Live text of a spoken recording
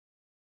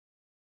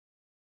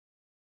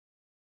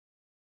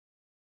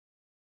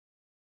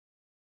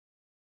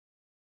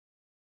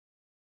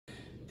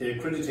The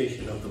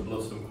accreditation of the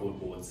Blossom Court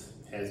boards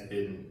has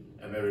been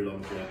a very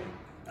long journey.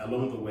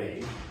 Along the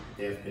way,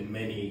 there have been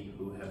many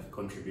who have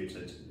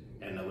contributed,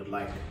 and I would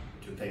like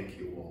to thank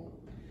you all.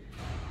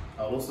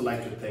 I would also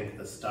like to thank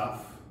the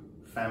staff,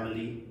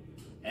 family,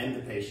 and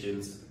the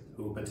patients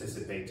who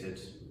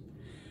participated.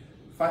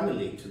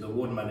 Finally, to the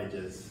ward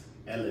managers,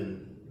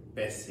 Ellen,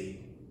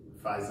 Bessie,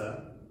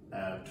 Faza,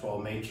 to our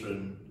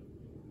matron,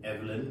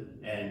 Evelyn,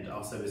 and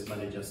our service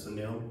manager,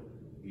 Sunil,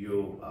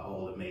 you are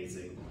all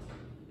amazing.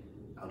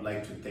 I'd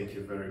like to thank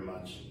you very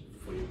much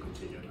for your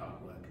continued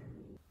hard work.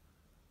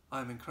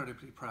 I'm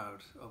incredibly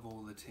proud of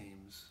all the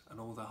teams and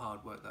all the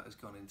hard work that has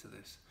gone into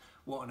this.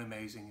 What an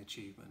amazing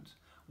achievement.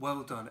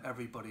 Well done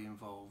everybody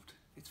involved.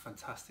 It's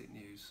fantastic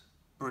news.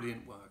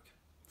 Brilliant work.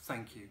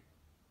 Thank you.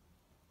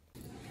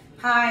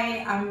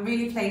 Hi, I'm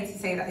really pleased to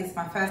say that this is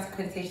my first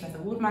accreditation as a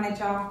ward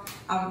manager.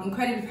 I'm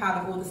incredibly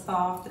proud of all the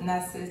staff, the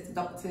nurses, the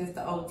doctors,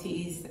 the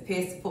OTs, the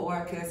peer support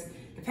workers,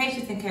 the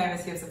patients and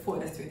carers who have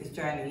supported us through this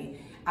journey.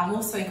 I'm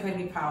also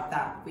incredibly proud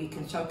that we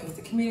can showcase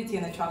the community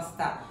and the trust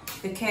that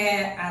the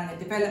care and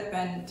the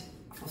development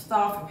for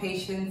staff and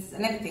patients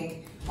and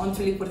everything on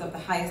Tulip is of the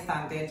highest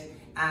standard,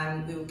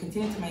 and we will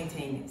continue to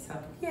maintain it. So,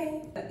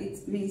 yay!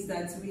 It means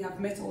that we have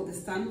met all the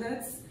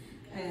standards,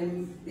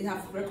 and we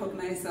have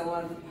recognized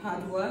our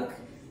hard work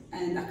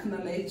and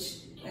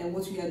acknowledge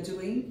what we are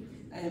doing,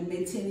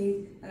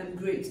 maintaining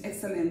great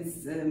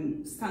excellence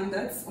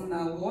standards on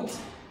our ward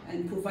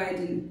and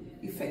providing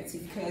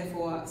effective care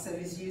for our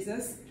service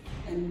users.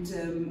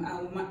 And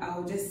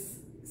I'll just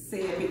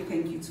say a big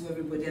thank you to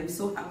everybody. I'm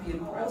so happy,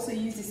 and I'll also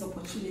use this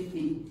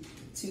opportunity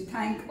to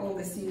thank all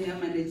the senior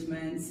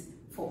management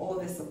for all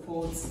the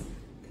support,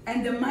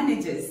 and the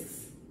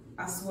managers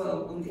as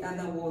well on the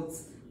other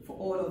wards, for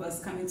all of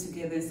us coming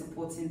together and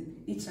supporting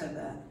each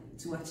other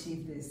to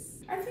achieve this.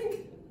 I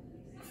think,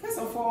 first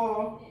of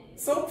all,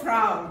 so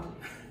proud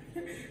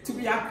to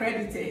be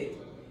accredited.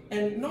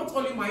 And not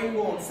only my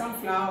ward,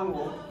 Sunflower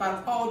ward,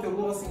 but all the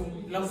wards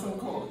in Blossom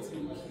Court.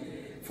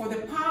 For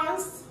the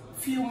past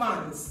few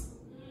months,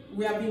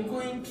 we have been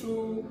going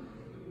through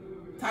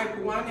Type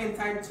 1 and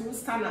Type 2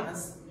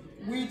 standards,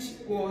 which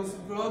was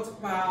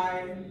brought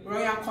by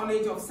Royal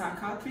College of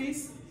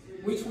Psychiatrists,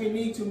 which we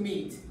need to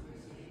meet.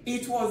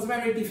 It was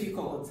very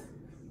difficult,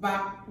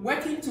 but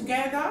working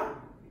together,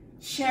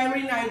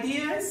 sharing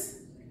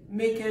ideas,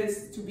 make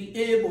us to be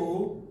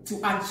able to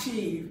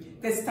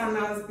achieve the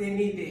standards they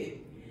needed.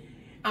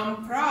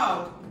 I'm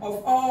proud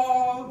of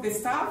all the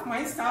staff,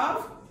 my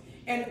staff,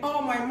 and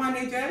all my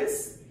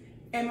managers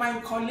and my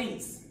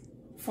colleagues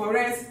for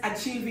us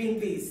achieving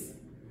this.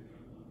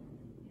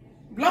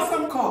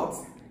 Blossom Court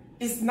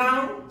is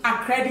now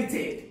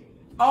accredited,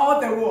 all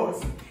the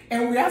wards,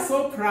 and we are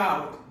so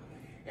proud.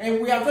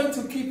 And we are going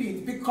to keep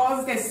it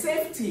because the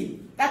safety,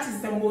 that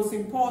is the most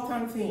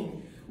important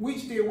thing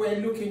which they were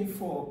looking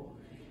for.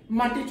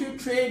 Mandatory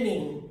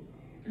training,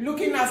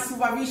 looking at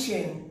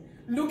supervision,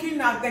 looking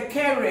at the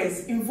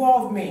carers'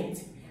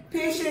 involvement,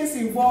 patients'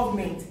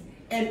 involvement,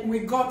 and we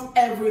got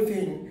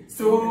everything.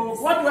 So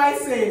what do I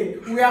say?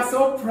 We are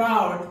so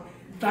proud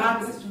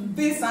that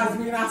this has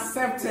been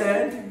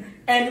accepted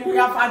and we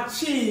have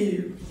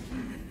achieved.